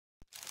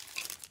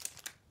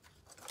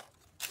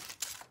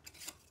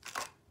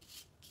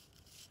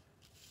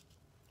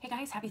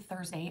guys, happy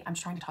Thursday. I'm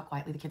trying to talk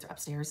quietly. The kids are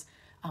upstairs.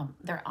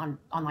 They're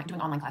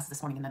doing online classes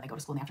this morning, and then they go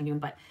to school in the afternoon.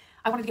 But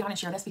I wanted to get on and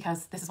share this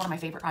because this is one of my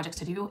favorite projects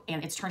to do,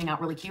 and it's turning out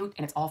really cute,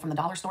 and it's all from the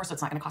dollar store, so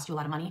it's not going to cost you a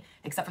lot of money,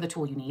 except for the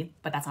tool you need,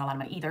 but that's not a lot of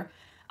money either.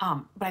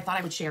 But I thought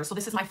I would share. So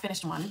this is my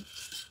finished one.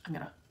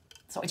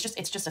 So it's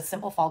just a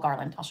simple fall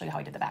garland. I'll show you how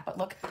I did the back. But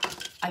look,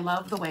 I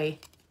love the way,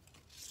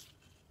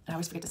 and I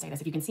always forget to say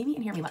this. If you can see me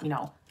and hear me, let me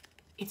know.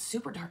 It's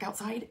super dark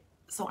outside,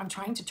 so I'm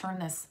trying to turn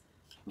this.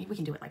 Maybe we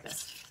can do it like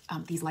this.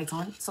 These lights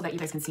on so that you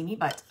guys can see me,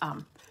 but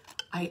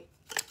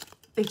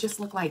they just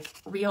look like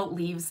real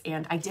leaves.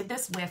 And I did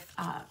this with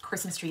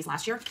Christmas trees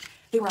last year.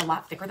 They were a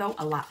lot thicker though,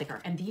 a lot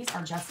thicker. And these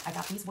are just, I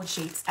got these wood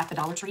shapes at the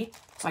Dollar Tree.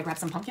 So I grabbed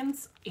some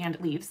pumpkins and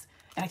leaves.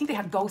 And I think they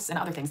had ghosts and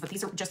other things, but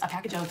these are just a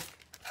package of,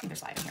 I think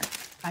there's five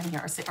in here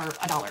or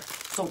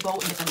 $1. So go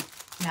and get them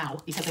now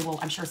because they will,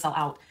 I'm sure, sell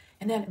out.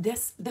 And then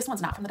this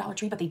one's not from the Dollar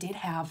Tree, but they did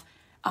have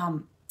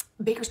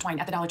baker's twine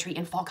at the Dollar Tree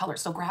in fall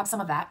colors. So grab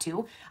some of that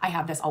too. I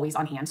have this always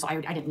on hand, so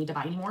I didn't need to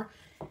buy anymore.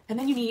 And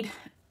then you need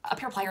a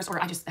pair of pliers, or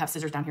I just have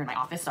scissors down here in my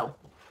office. So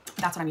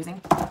that's what I'm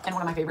using. And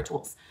one of my favorite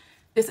tools.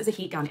 This is a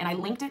heat gun, and I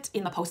linked it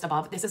in the post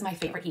above. This is my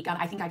favorite heat gun.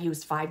 I think I've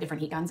used 5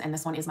 different heat guns, and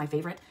this one is my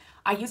favorite.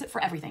 I use it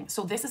for everything.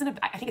 So this is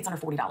I think it's under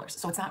 $40,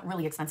 so it's not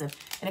really expensive.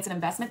 And it's an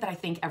investment that I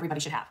think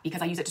everybody should have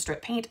because I use it to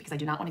strip paint because I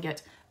do not want to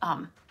get,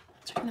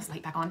 turn this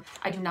light back on.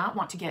 I do not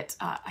want to get,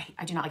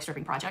 I do not like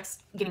stripping projects,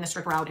 getting the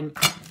stripper out. And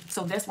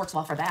so this works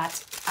well for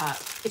that.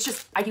 It's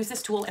just, I use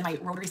this tool in my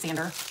rotary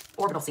sander,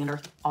 orbital sander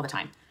all the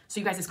time.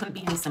 So you guys, this couldn't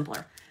be any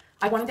simpler.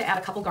 I wanted to add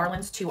a couple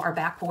garlands to our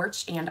back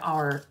porch and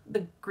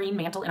the green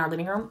mantle in our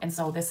living room. And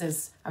so this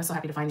is, I was so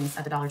happy to find these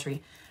at the Dollar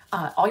Tree.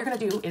 All you're going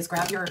to do is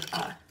grab your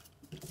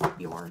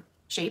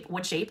shape,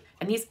 wood shape.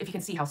 And these, if you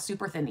can see how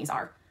super thin these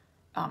are,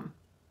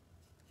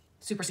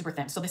 super, super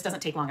thin. So this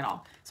doesn't take long at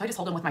all. So I just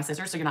hold them with my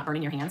scissors so you're not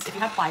burning your hands. If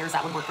you have pliers,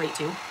 that would work great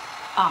too.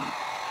 How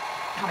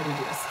am I going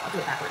to do this? I'll do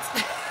it backwards.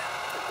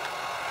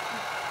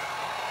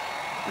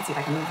 Let's see if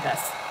I can move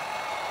this.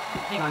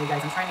 Hang on, you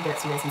guys. I'm trying to get it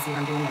so you guys can see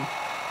what I'm doing.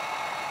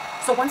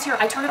 So once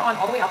I turn it on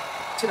all the way up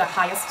to the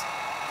highest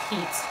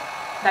heat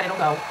that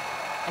it'll go.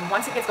 And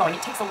once it gets going,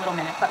 it takes a little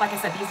minute. But like I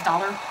said, these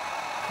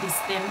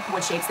thin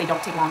wood shapes, they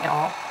don't take long at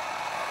all.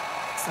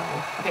 So,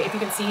 okay, if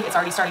you can see, it's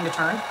already starting to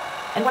turn.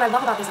 And what I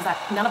love about this is that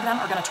none of them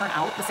are going to turn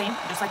out the same.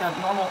 Just like a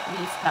normal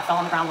leaf that fell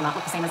on the ground will not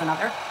look the same as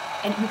another.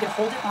 And you can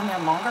hold it on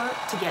there longer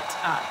to get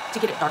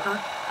it darker,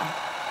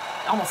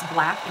 almost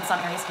black in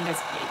some areas. You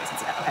guys can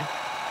see that. Okay.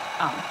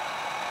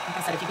 Like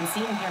I said, if you can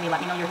see and hear me,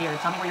 let me know you're here.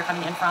 Tell me where you're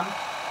coming in from.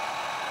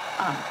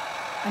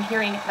 I'm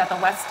hearing that the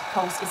West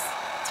Coast is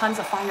tons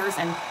of fires,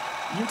 and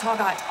Utah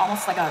got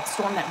almost like a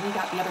storm that we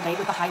got the other day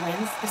with the high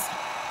winds. This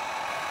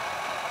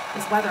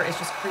weather is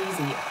just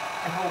crazy.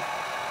 I hope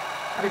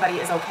everybody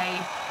is okay.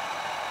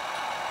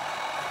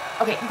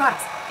 Okay, you guys,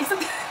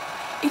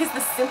 it is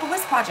the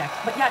simplest project,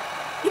 but yet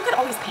you could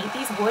always paint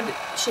these wood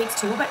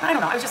shapes too, but I don't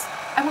know,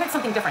 I wanted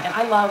something different, and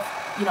I love,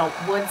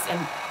 woods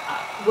and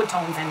wood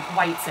tones and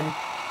whites and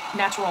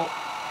natural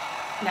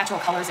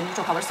colors and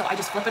neutral colors, so I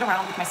just flip it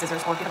around with my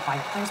scissors or get a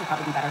plier. Pliers would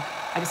probably be better.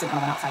 I just didn't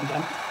want to run outside and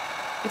get them.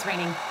 It's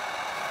raining.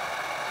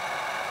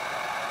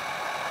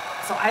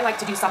 So I like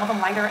to do some of them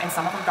lighter and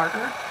some of them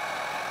darker.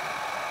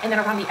 And then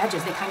around the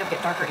edges, they kind of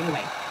get darker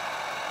anyway.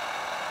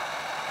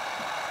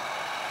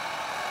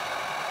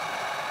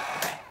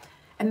 Okay.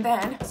 And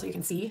then, so you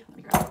can see, let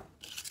me grab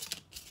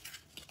it.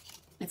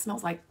 It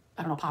smells like,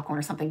 I don't know, popcorn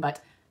or something,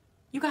 but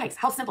you guys,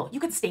 how simple. You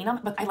could stain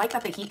them, but I like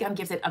that the heat gun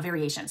gives it a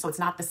variation, so it's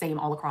not the same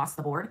all across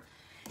the board.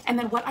 And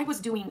then what I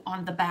was doing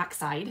on the back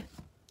side,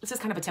 this is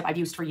kind of a tip I've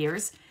used for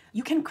years.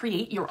 You can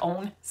create your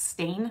own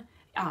stain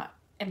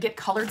and get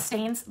colored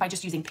stains by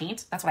just using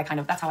paint. That's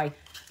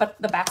but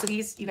the backs of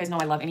these, you guys know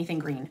I love anything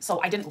green. So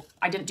I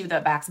didn't do the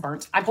backs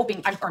burnt. I'm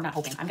not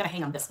hoping, I'm gonna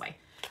hang them this way.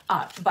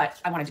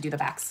 But I wanted to do the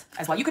backs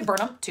as well. You could burn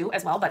them too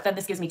as well, but then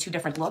this gives me 2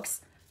 different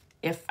looks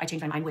if I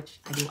change my mind, which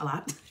I do a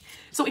lot.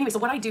 So anyway, so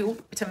what I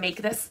do to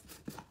make this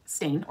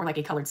stain, or like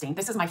a colored stain,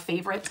 this is my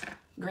favorite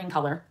green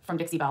color from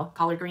Dixie Belle,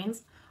 collard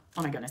greens.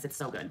 Oh my goodness, it's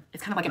so good.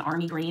 It's kind of like an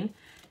army green.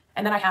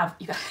 And then I have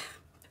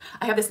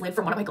this lid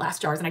from one of my glass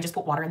jars, and I just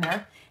put water in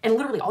there. And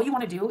literally all you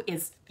want to do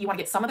is you want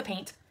to get some of the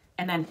paint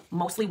and then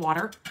mostly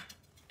water.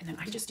 And then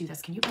I just do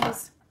this. Can you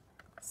guys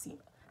see?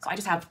 So I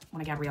just have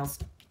one of Gabrielle's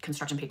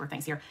construction paper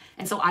things here.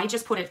 And so I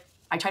just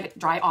I try to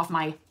dry off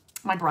my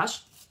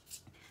brush.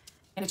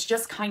 And it's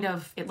just kind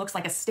of, it looks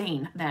like a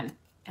stain then.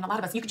 And a lot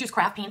of us, you could use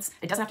craft paints.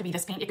 It doesn't have to be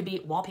this paint. It could be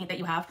wall paint that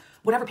you have,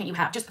 whatever paint you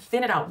have. Just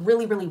thin it out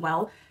really, really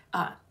well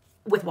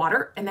with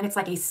water. And then it's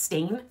like a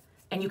stain.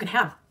 And you can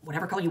have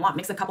whatever color you want.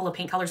 Mix a couple of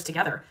paint colors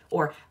together.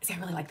 Or, see, I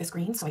really like this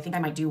green, so I think I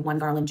might do one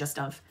garland just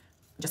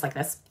like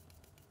this.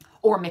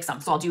 Or mix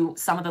them. So I'll do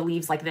some of the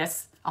leaves like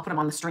this. I'll put them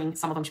on the string.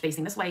 Some of them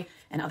facing this way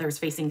and others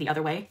facing the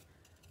other way.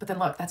 But then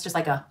look, that's just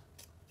like that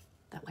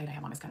light I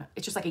have on is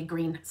it's just like a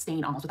green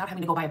stain almost, without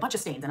having to go buy a bunch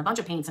of stains and a bunch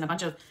of paints and a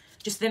bunch of,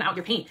 just thin out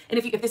your paint. And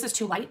if this is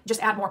too light,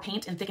 just add more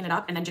paint and thicken it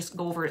up and then just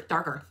go over it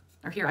darker.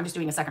 Or here, I'm just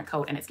doing a second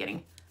coat and it's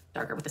getting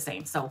darker with the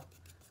same. So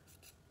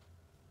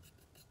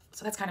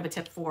that's kind of a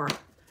tip for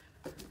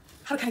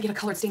how to kind of get a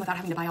colored stain without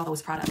having to buy all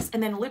those products.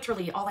 And then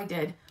literally all I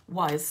did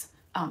was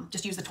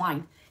just use the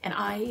twine. And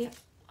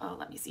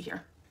let me see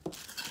here.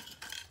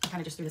 I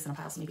kind of just threw this in a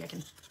pile, so maybe I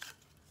can.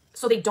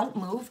 So they don't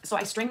move. So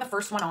I string the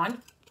first one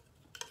on,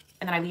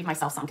 and then I leave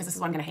myself some because this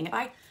is what I'm going to hang it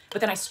by.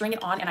 But then I string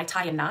it on and I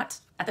tie a knot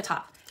at the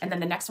top. And then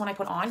the next one I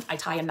put on, I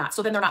tie a knot.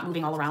 So then they're not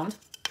moving all around.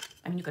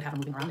 I mean, you could have them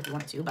moving around if you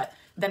wanted to, but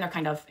then they're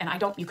kind of, and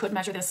you could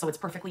measure this so it's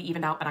perfectly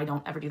evened out, but I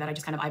don't ever do that. I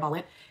just kind of eyeball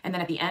it. And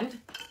then at the end,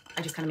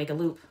 I just kind of make a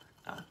loop.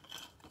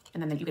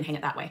 And then you can hang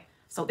it that way.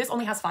 So this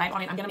only has 5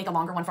 on it. I'm going to make a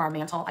longer one for our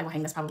mantle. I will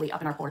hang this probably up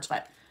in our porch,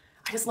 but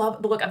I just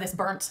love the look of this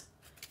burnt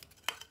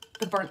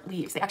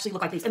leaves. They actually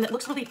look like these. And it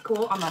looks really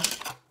cool on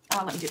the,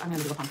 I'm going to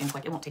do the pumpkin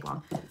quick. It won't take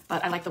long.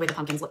 But I like the way the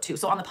pumpkins look too.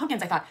 So on the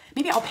pumpkins, I thought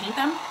maybe I'll paint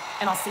them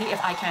and I'll see if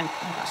I can,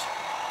 oh my gosh.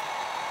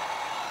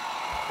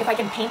 If I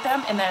can paint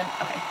them and then,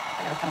 okay,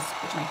 I got to kind of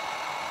switch my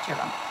chair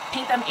around.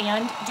 Paint them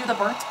and do the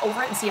burnt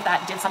over it and see if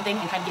that did something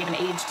and kind of gave an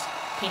aged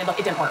painted look.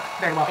 It didn't work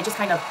very well. It just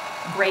kind of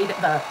grayed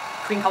the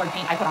cream colored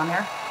paint I put on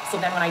there. So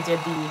then when I did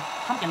the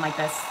pumpkin like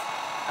this,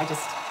 I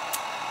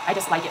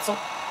just like it. So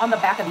on the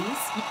back of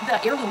these,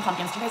 the heirloom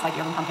pumpkins, do you guys like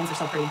heirloom pumpkins?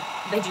 They're so pretty.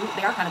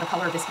 They are kind of the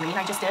color of this green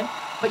I just did.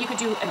 But you could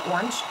do an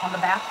orange on the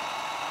back,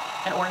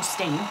 an orange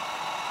stain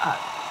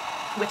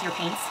with your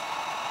paints.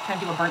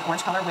 Kind of do a burnt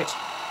orange color, which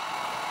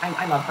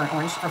I love burnt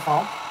orange for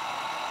fall.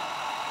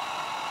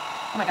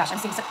 Oh my gosh, I'm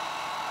seeing so,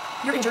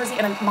 you're in Jersey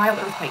and a mild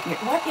earthquake.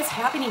 What is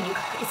happening, you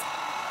guys?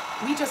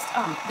 We just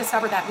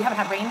discovered that we haven't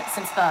had rain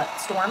since the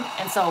storm.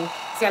 And so,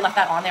 see, I left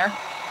that on there.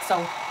 So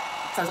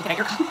I was looking at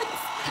your comments.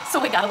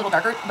 So it got a little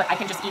darker, but I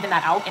can just even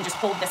that out and just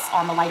hold this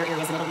on the lighter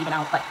areas and it'll even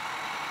out. But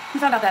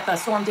we found out that the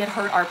storm did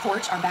hurt our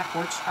porch, our back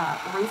porch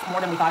roof more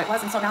than we thought it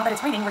was. And so now that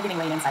it's raining, we're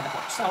getting rain inside the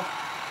porch. So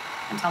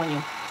I'm telling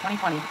you,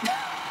 2020.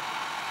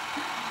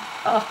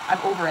 Oh,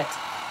 I'm over it.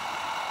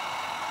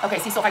 Okay,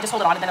 see, so if I just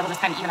hold it on and then it'll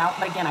just kind of even out.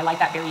 But again, I like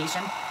that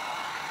variation.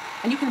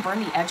 And you can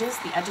burn the edges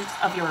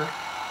of your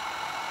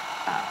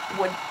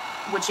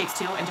wood shapes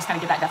too, and just kind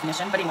of give that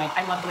definition. But anyway,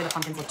 I love the way the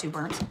pumpkins look too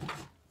burnt.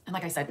 And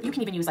like I said, you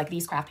can even use like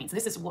these craft paints.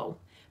 This is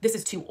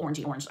too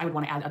orangey orange. I would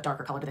want to add a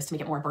darker color to this to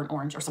make it more burnt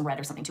orange or some red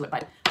or something to it.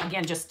 But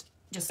again, just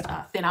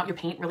thin out your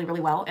paint really,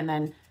 really well. And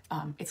then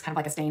it's kind of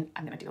like a stain.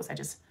 I'm going to do those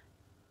edges.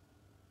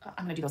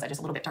 I'm going to do those edges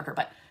a little bit darker,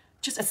 but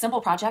just a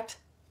simple project.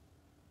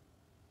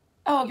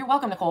 Oh, you're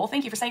welcome, Nicole.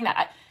 Thank you for saying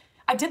that.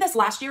 I did this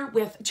last year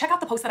with, check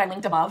out the post that I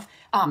linked above.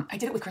 I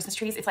did it with Christmas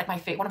trees. It's like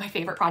one of my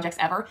favorite projects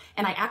ever.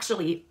 And I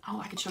actually,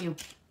 I could show you,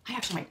 I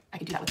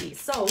could do that with these.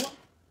 So,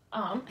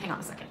 hang on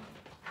a second.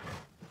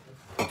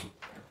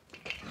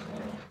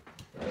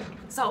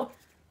 So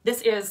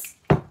this is,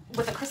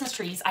 with the Christmas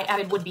trees, I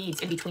added wood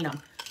beads in between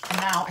them. And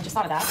now I just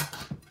thought of that.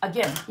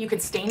 Again, you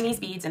could stain these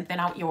beads and thin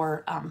out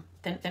your,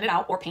 thin it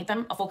out or paint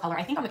them a full color.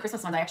 I think on the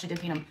Christmas ones, I actually did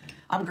paint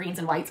them greens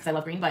and whites because I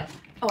love green, but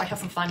I have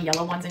some fun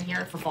yellow ones in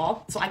here for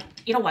fall. So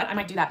you know what? I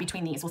might do that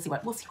between these. We'll see what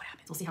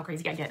happens. We'll see how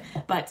crazy I get.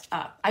 But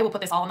I will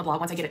put this all on the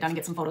blog once I get it done and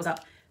get some photos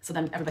up so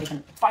then everybody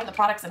can find the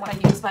products and what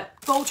I use. But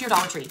go to your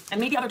Dollar Tree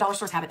and maybe other dollar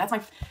stores have it.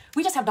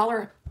 We just have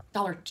Dollar,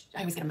 I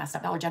always get them messed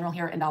up, Dollar General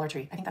here and Dollar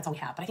Tree. I think that's all we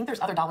have, but I think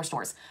there's other dollar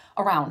stores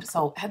around.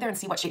 So head there and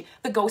see what shape.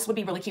 The ghost would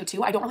be really cute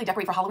too. I don't really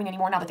decorate for Halloween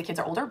anymore now that the kids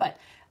are older, but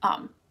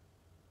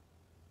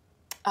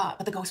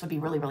the ghost would be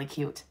really, really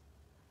cute.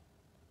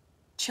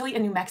 Chilly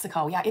in New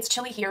Mexico. Yeah, it's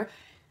chilly here.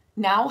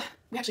 Now,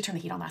 we actually turned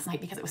the heat on last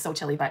night because it was so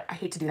chilly, but I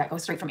hate to do that. Go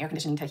straight from air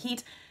conditioning to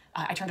heat.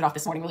 I turned it off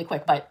this morning really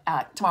quick, but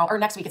tomorrow or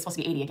next week it's supposed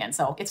to be 80 again,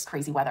 so it's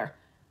crazy weather.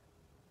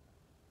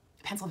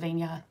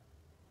 Pennsylvania.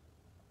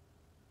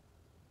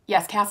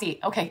 Yes, Cassie.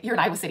 Okay, you're in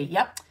Iowa City.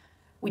 Yep.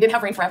 We didn't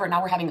have rain forever.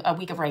 Now we're having a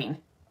week of rain.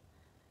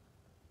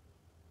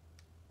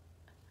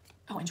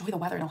 Oh, enjoy the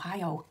weather in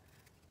Ohio.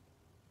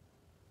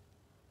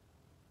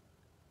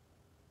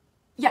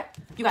 Yeah,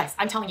 you guys,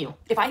 I'm telling you,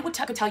 if I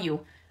could tell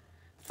you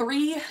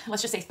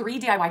let's just say three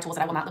DIY tools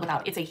that I will not live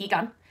without. It's a heat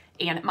gun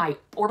and my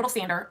orbital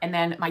sander and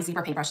then my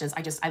zebra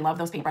paintbrushes. I love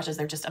those paintbrushes.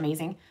 They're just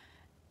amazing.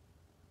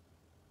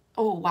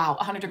 Oh, wow.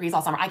 100 degrees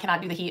all summer. I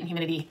cannot do the heat and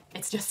humidity.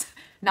 It's just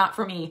not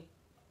for me.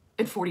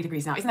 It's 40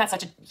 degrees now. Isn't that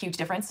such a huge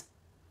difference?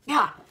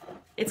 Yeah,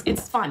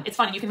 it's fun. It's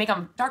fun. And you can make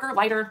them darker,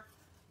 lighter.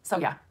 So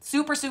yeah,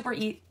 super, super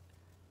easy.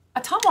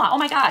 Ottumwa. Oh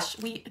my gosh.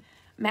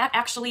 Matt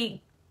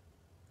actually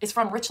is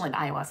from Richland,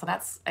 Iowa. So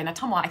that's an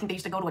Ottumwa. I think they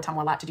used to go to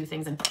Ottumwa a lot to do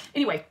things. And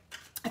anyway,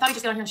 I thought I'd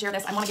just get on here and share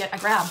this. I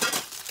grabbed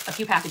a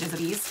few packages of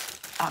these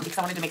because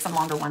I wanted to make some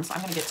longer ones. So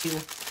I'm going to get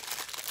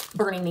to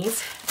burning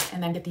these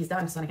and then get these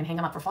done so that I can hang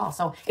them up for fall.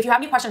 So if you have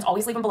any questions,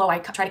 always leave them below. I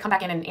try to come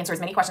back in and answer as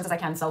many questions as I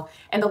can. So,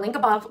 and the link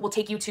above will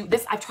take you to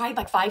this. I've tried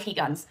like 5 heat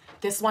guns.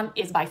 This one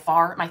is by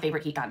far my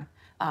favorite heat gun.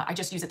 I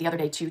just used it the other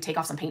day to take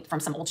off some paint from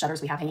some old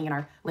shutters we have hanging in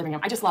our living room.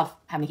 I just love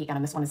having a heat gun,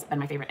 and this one has been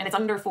my favorite. And it's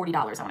under $40,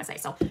 I want to say.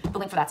 So the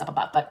link for that's up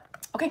above. But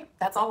okay,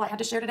 that's all I had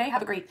to share today.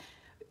 Have a great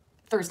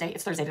Thursday.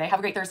 It's Thursday today. Have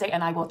a great Thursday,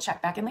 and I will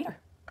check back in later.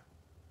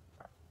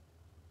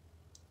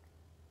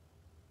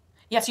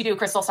 Yes, you do,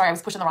 Crystal. Sorry, I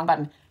was pushing the wrong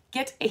button.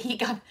 Get a heat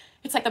gun.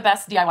 It's like the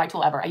best DIY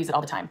tool ever. I use it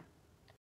all the time.